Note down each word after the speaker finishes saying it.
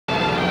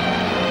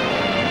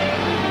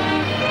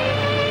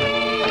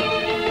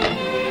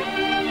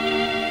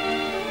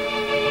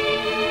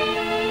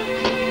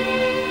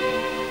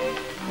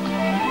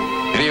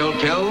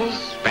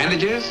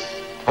bandages?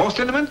 Horse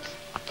liniment?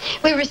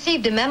 We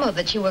received a memo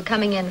that you were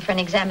coming in for an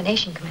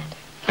examination, Commander.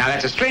 Now,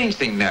 that's a strange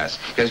thing, nurse,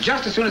 because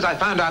just as soon as I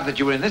found out that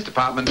you were in this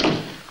department,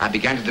 I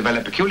began to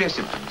develop peculiar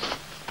symptoms.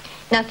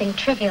 Nothing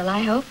trivial,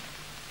 I hope.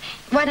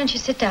 Why don't you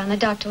sit down? The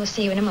doctor will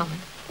see you in a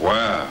moment.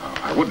 Well,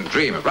 I wouldn't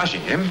dream of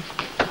rushing him.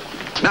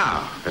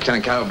 Now,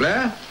 Lieutenant Carol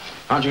Blair,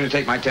 aren't you going to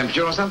take my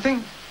temperature or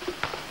something?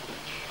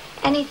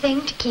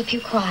 Anything to keep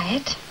you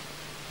quiet?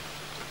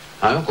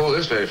 I don't call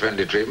this very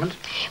friendly treatment.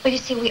 Well, you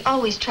see, we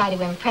always try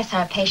to impress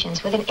our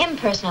patients with an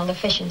impersonal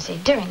efficiency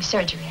during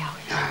surgery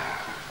hours.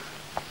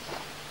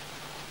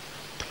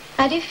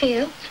 How do you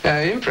feel?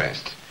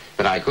 Impressed.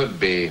 But I could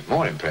be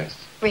more impressed.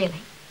 Really?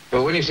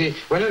 Well, when you see,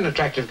 when an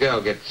attractive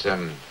girl gets,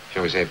 shall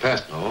we say,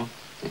 personal,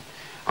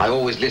 I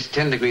always list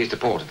 10 degrees to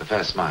port at the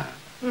first smile.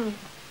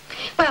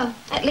 Well,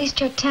 at least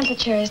your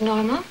temperature is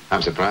normal.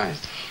 I'm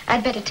surprised.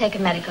 I'd better take a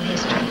medical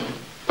history.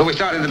 Well, we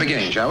start at the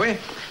beginning, shall we?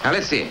 Now,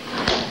 let's see.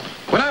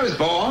 When I was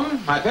born,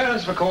 my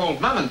parents were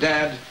called Mum and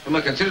Dad, and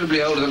were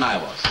considerably older than I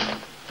was.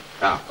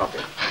 Now,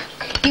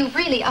 coffee. You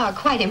really are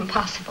quite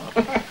impossible.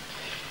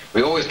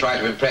 We always try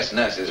to impress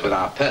nurses with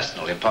our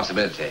personal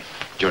impossibility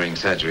during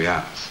surgery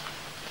hours.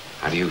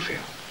 How do you feel?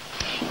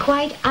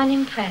 Quite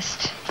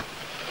unimpressed.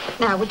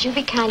 Now, would you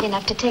be kind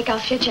enough to take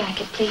off your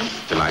jacket,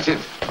 please? Delighted.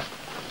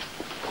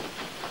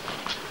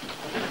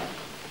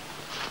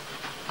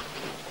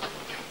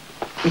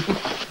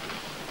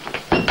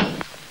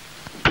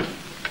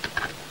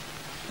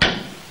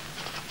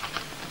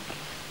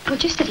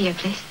 Would you sit here,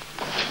 please?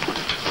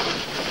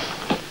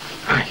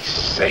 I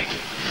say,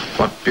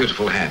 what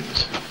beautiful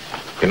hands.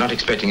 You're not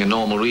expecting a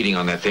normal reading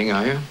on that thing,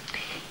 are you?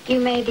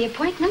 You made the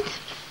appointment.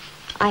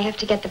 I have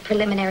to get the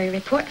preliminary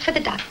report for the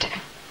doctor.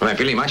 Well, I'm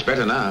feeling much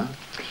better now.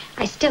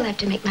 I still have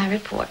to make my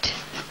report.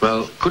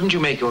 Well, couldn't you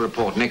make your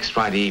report next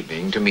Friday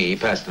evening to me,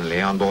 personally,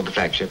 on board the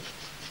flagship?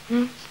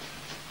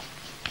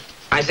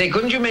 I say,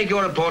 couldn't you make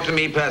your report to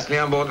me personally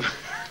on board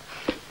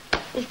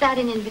the... Is that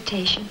an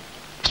invitation?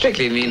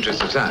 Strictly in the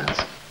interest of science.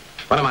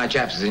 One of my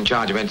chaps is in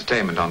charge of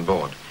entertainment on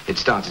board. It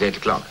starts at 8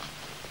 o'clock.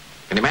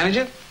 Can you manage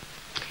it?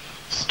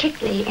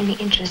 Strictly in the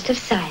interest of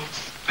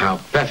science. How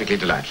perfectly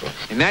delightful.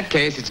 In that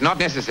case, it's not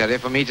necessary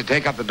for me to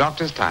take up the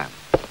doctor's time.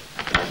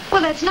 Well,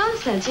 that's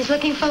nonsense. He's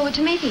looking forward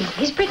to meeting you.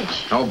 He's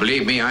British. Oh,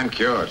 believe me, I'm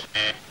cured.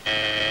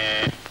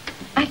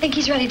 I think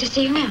he's ready to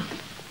see you now.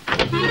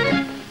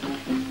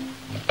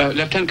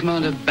 Lieutenant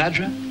Commander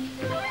Badger?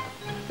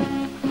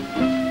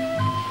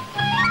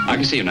 I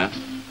can see you now.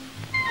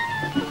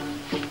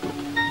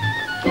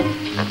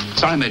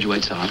 Sorry I made you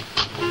wait so long.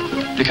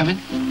 Will you come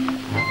in?